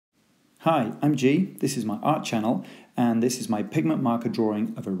Hi, I'm G, this is my art channel, and this is my pigment marker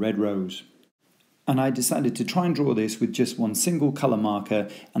drawing of a red rose. And I decided to try and draw this with just one single colour marker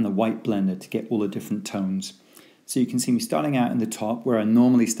and the white blender to get all the different tones. So you can see me starting out in the top where I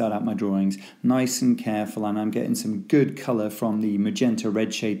normally start out my drawings, nice and careful, and I'm getting some good colour from the magenta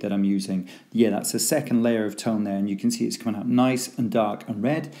red shade that I'm using. Yeah, that's the second layer of tone there, and you can see it's coming out nice and dark and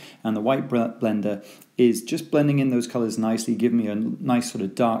red, and the white blender is just blending in those colours nicely, giving me a nice sort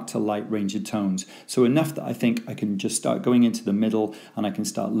of dark to light range of tones. So enough that I think I can just start going into the middle and I can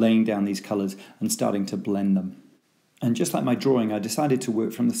start laying down these colours and starting to blend them. And just like my drawing, I decided to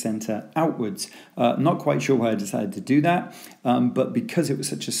work from the center outwards. Not quite sure why I decided to do that, but because it was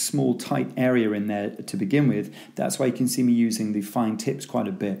such a small, tight area in there to begin with, that's why you can see me using the fine tips quite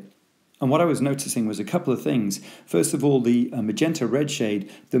a bit. And what I was noticing was a couple of things. First of all, the magenta red shade,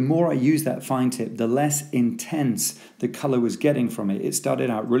 the more I used that fine tip, the less intense the color was getting from it. It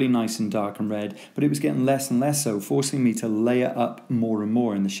started out really nice and dark and red, but it was getting less and less so, forcing me to layer up more and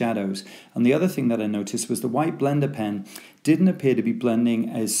more in the shadows. And the other thing that I noticed was the white blender pen didn't appear to be blending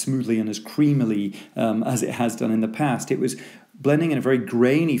as smoothly and as creamily as it has done in the past. It was blending in a very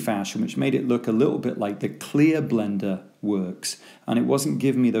grainy fashion, which made it look a little bit like the clear blender works, and it wasn't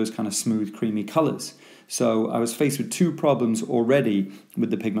giving me those kind of smooth, creamy colors. So I was faced with two problems already with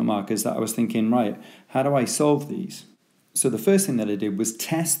the pigment markers that I was thinking, right, how do I solve these? So the first thing that I did was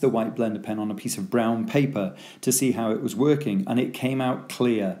test the white blender pen on a piece of brown paper to see how it was working, and it came out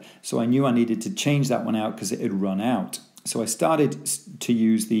clear. So I knew I needed to change that one out because it had run out. So I started to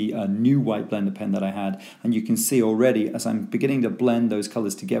use the new white blender pen that I had, and you can see already as I'm beginning to blend those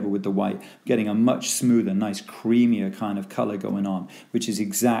colors together with the white, getting a much smoother, nice creamier kind of color going on, which is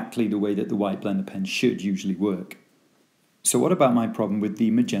exactly the way that the white blender pen should usually work. So what about my problem with the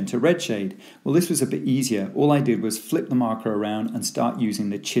magenta red shade? Well, this was a bit easier. All I did was flip the marker around and start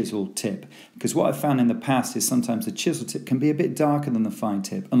using the chisel tip. Because what I've found in the past is sometimes the chisel tip can be a bit darker than the fine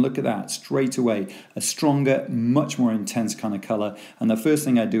tip. And look at that, straight away, a stronger, much more intense kind of color. And the first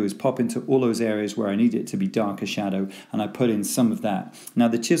thing I do is pop into all those areas where I need it to be darker shadow, and I put in some of that. Now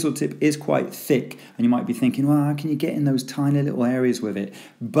the chisel tip is quite thick, and you might be thinking, well, how can you get in those tiny little areas with it?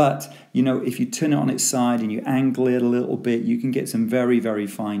 But, you know, if you turn it on its side and you angle it a little bit, you can get some very, very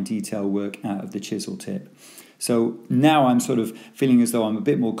fine detail work out of the chisel tip. So now I'm sort of feeling as though I'm a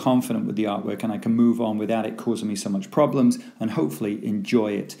bit more confident with the artwork and I can move on without it causing me so much problems and hopefully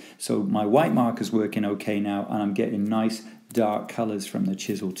enjoy it. So my white marker's working okay now, and I'm getting nice dark colors from the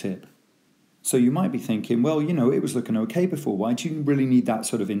chisel tip. So you might be thinking, well, you know, it was looking okay before. Why do you really need that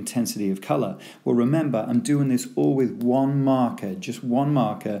sort of intensity of color? Well, remember, I'm doing this all with one marker, just one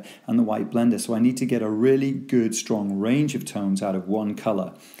marker and the white blender. So I need to get a really good, strong range of tones out of one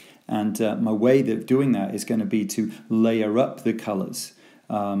color. And my way of doing that is going to be to layer up the colors.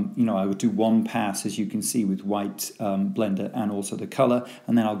 You know, I would do one pass, as you can see, with white blender and also the color,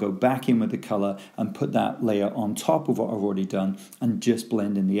 and then I'll go back in with the color and put that layer on top of what I've already done and just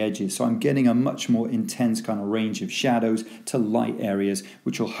blend in the edges. So I'm getting a much more intense kind of range of shadows to light areas,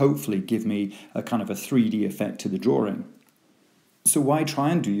 which will hopefully give me a kind of a 3D effect to the drawing. So why try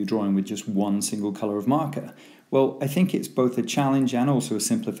and do your drawing with just one single color of marker? Well, I think it's both a challenge and also a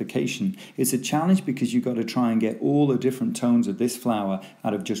simplification. It's a challenge because you've got to try and get all the different tones of this flower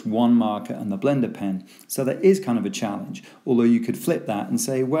out of just one marker and the blender pen. So that is kind of a challenge. Although you could flip that and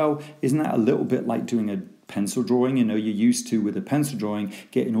say, well, isn't that a little bit like doing a pencil drawing? You know, you're used to, with a pencil drawing,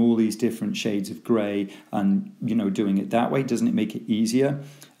 getting all these different shades of grey and, you know, doing it that way. Doesn't it make it easier?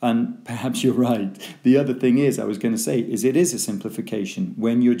 And perhaps you're right. The other thing is, I was going to say, is it is a simplification.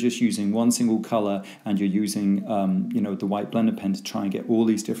 When you're just using one single color and you're using, you know, the white blender pen to try and get all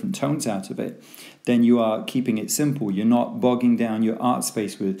these different tones out of it, then you are keeping it simple. You're not bogging down your art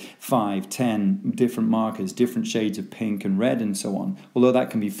space with 5, 10 different markers, different shades of pink and red and so on. Although that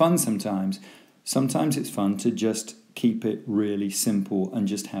can be fun sometimes. Sometimes it's fun to just keep it really simple and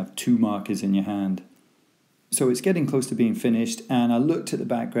just have two markers in your hand. So it's getting close to being finished, and I looked at the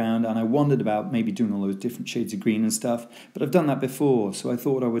background and I wondered about maybe doing all those different shades of green and stuff, but I've done that before, so I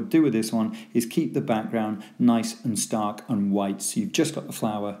thought what I would do with this one is keep the background nice and stark and white, so you've just got the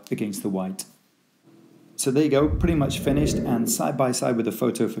flower against the white. So there you go, pretty much finished, and side by side with the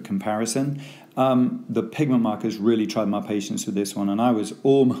photo for comparison. The pigment markers really tried my patience with this one, and I was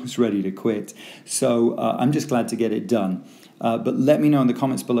almost ready to quit. So I'm just glad to get it done. But let me know in the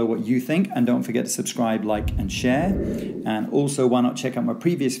comments below what you think, and don't forget to subscribe, like, and share. And also, why not check out my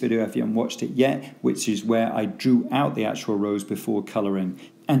previous video if you haven't watched it yet, which is where I drew out the actual rose before colouring.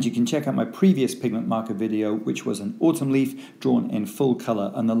 And you can check out my previous pigment marker video, which was an autumn leaf drawn in full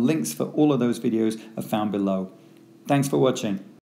colour, and the links for all of those videos are found below. Thanks for watching.